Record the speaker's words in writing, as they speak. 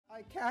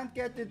I can't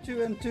get the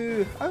 2 and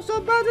 2. I'm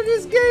so bad at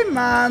this game,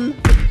 man.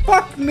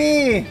 Fuck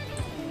me.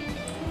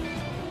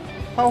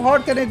 How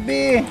hard can it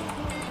be?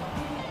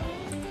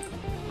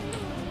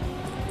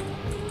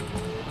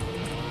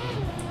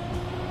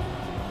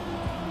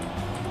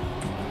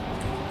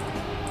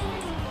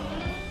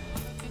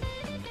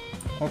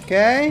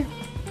 Okay.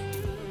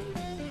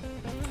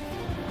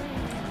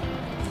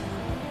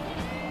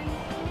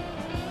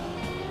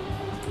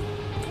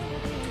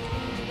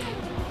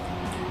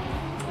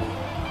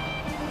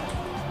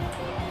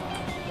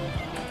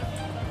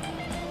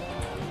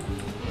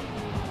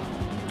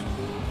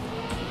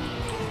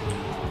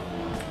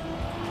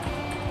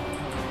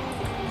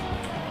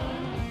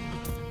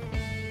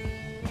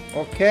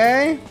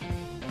 Okay.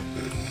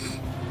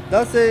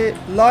 That's a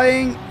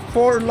lying,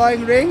 4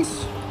 lying rings.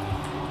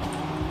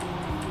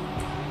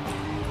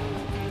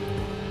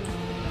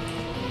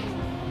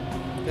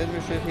 Then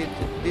we should hit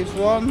this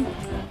one.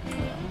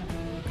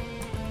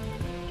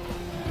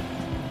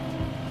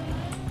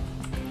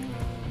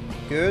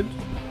 Good.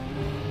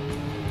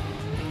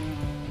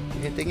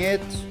 Hitting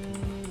it.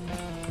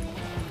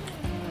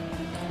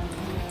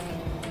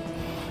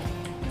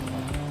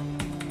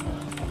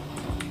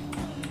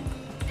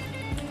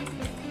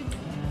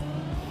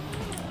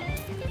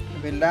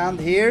 We land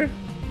here.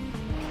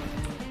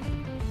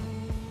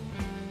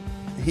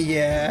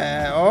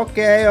 Yeah,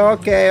 okay.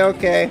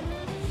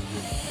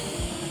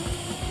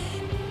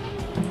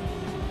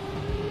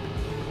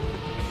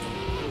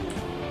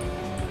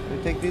 We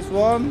take this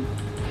one.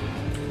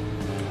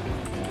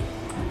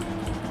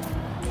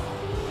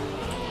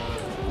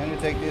 And we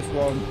take this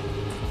one.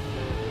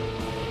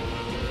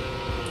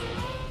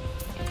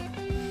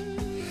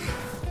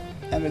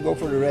 And we go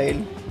for the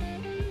rail.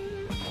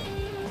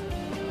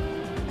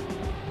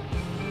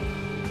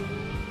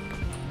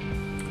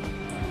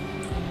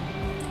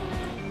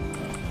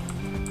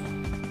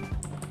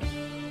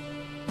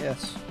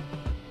 Yes.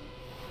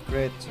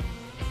 Great.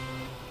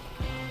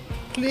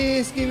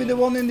 Please give me the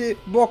one in the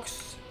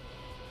box.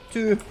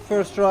 2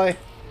 first try.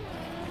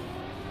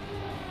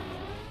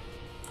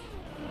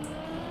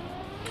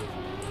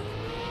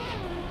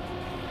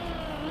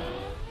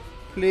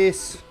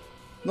 Please.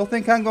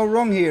 Nothing can go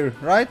wrong here,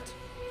 right?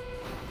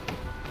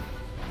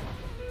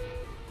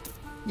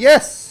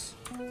 Yes!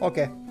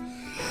 Okay.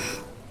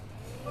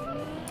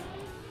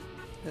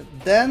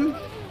 Then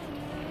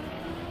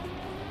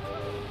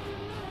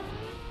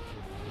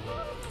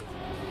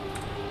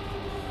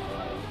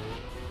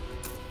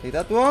take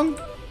that one.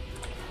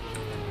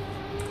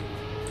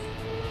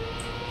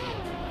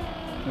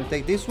 We'll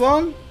take this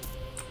one.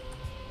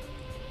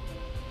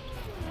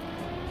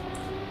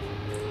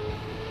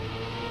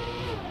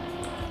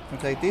 We'll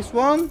take this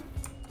one.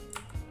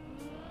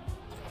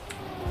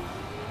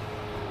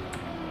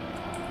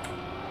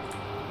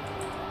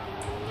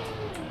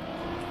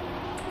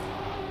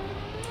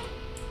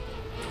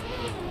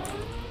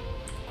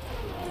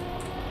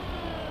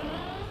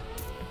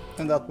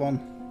 And that one.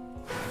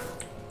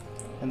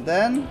 And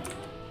then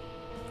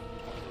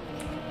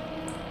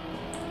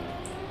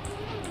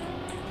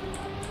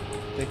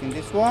taking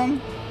this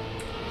one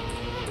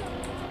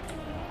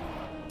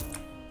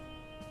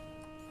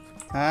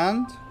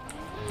and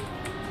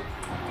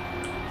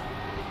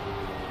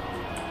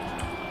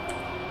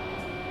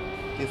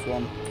this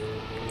one.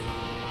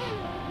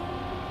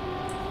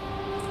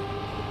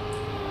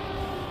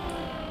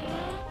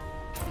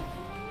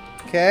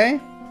 Okay.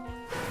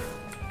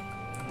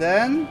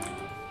 Then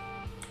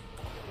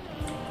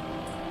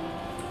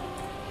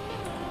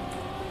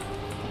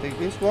take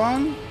this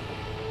one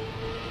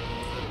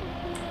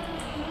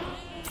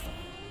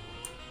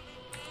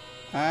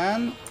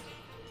and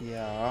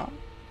yeah,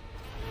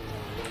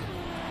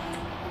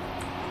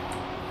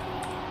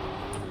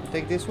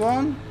 take this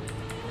one.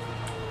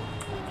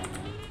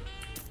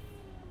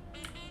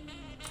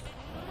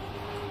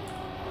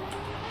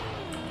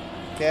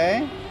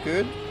 Okay,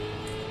 good.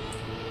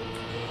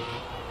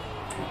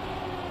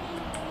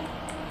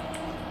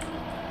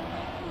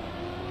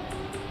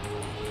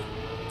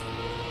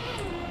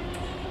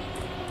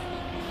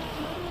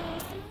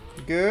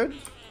 Good.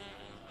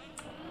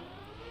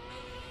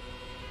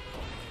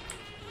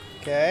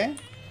 Okay.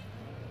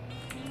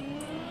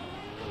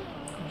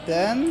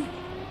 Then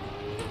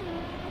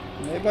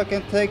maybe I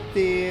can take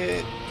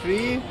the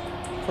 3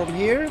 from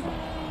here.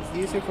 It's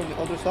easier from the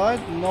other side.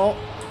 No,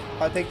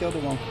 I take the other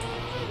one.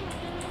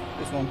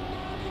 This one.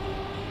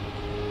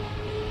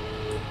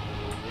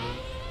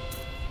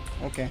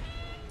 Okay.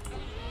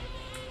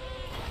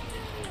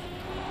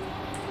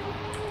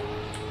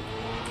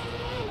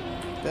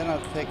 Then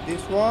I'll take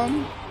this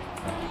one.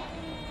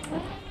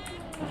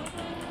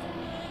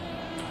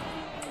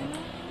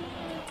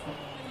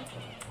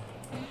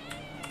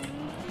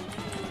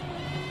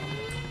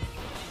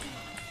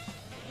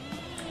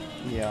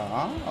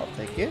 Yeah, I'll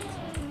take it.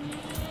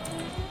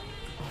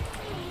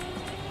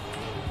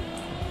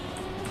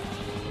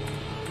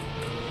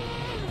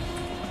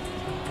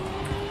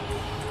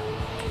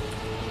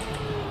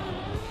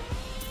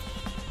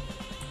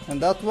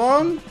 And that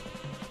one.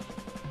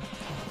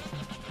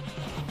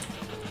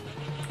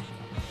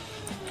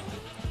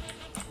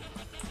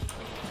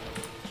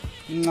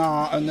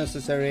 Nah,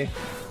 unnecessary.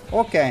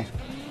 Okay.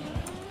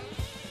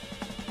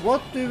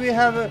 What do we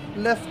have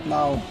left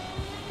now?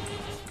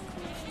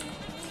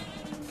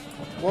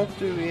 What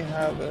do we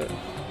have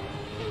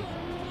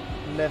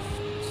left?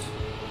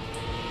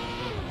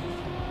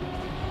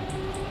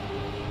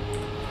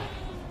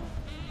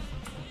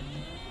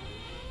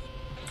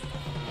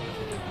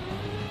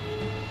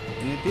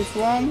 We need this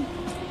one.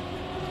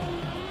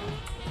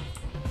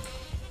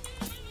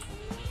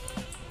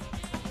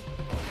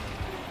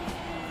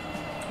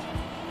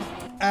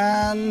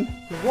 And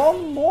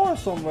one more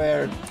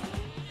somewhere.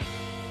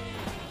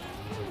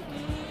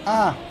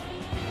 Ah,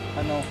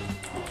 I know.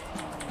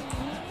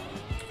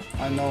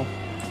 I know.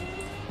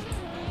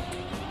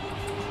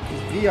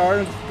 This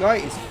VR guy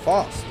is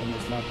fast on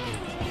this map.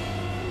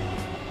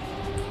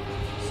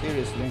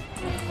 Seriously.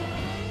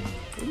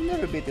 We'll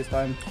never beat this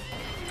time.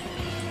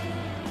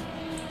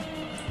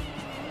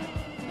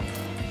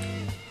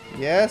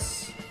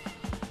 Yes.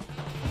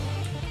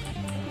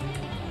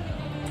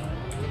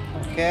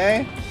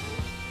 Okay.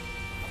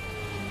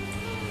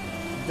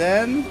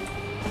 Then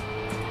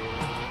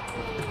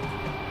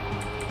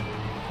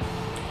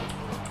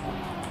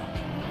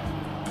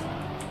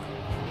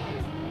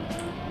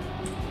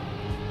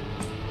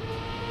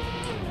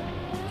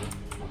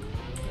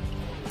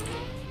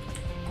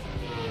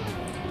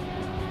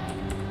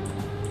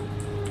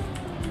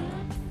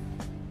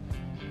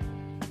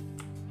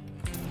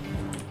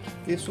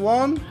this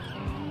one.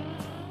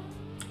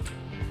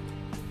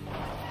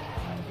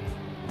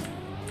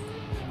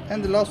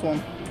 And the last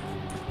one.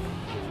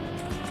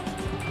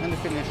 And the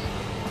finish.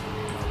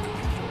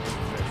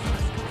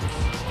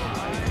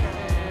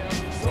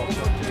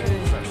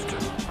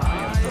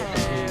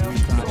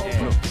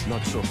 No,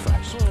 not so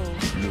fast.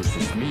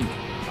 Loses me.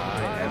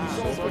 I am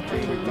so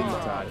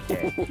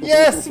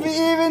Yes, we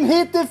even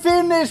hit the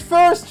finish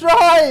first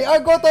try! I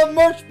got a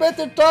much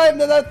better time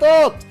than I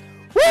thought!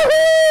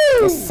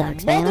 Woohoo! This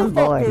sucks, man. I'm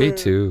bored. Me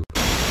too.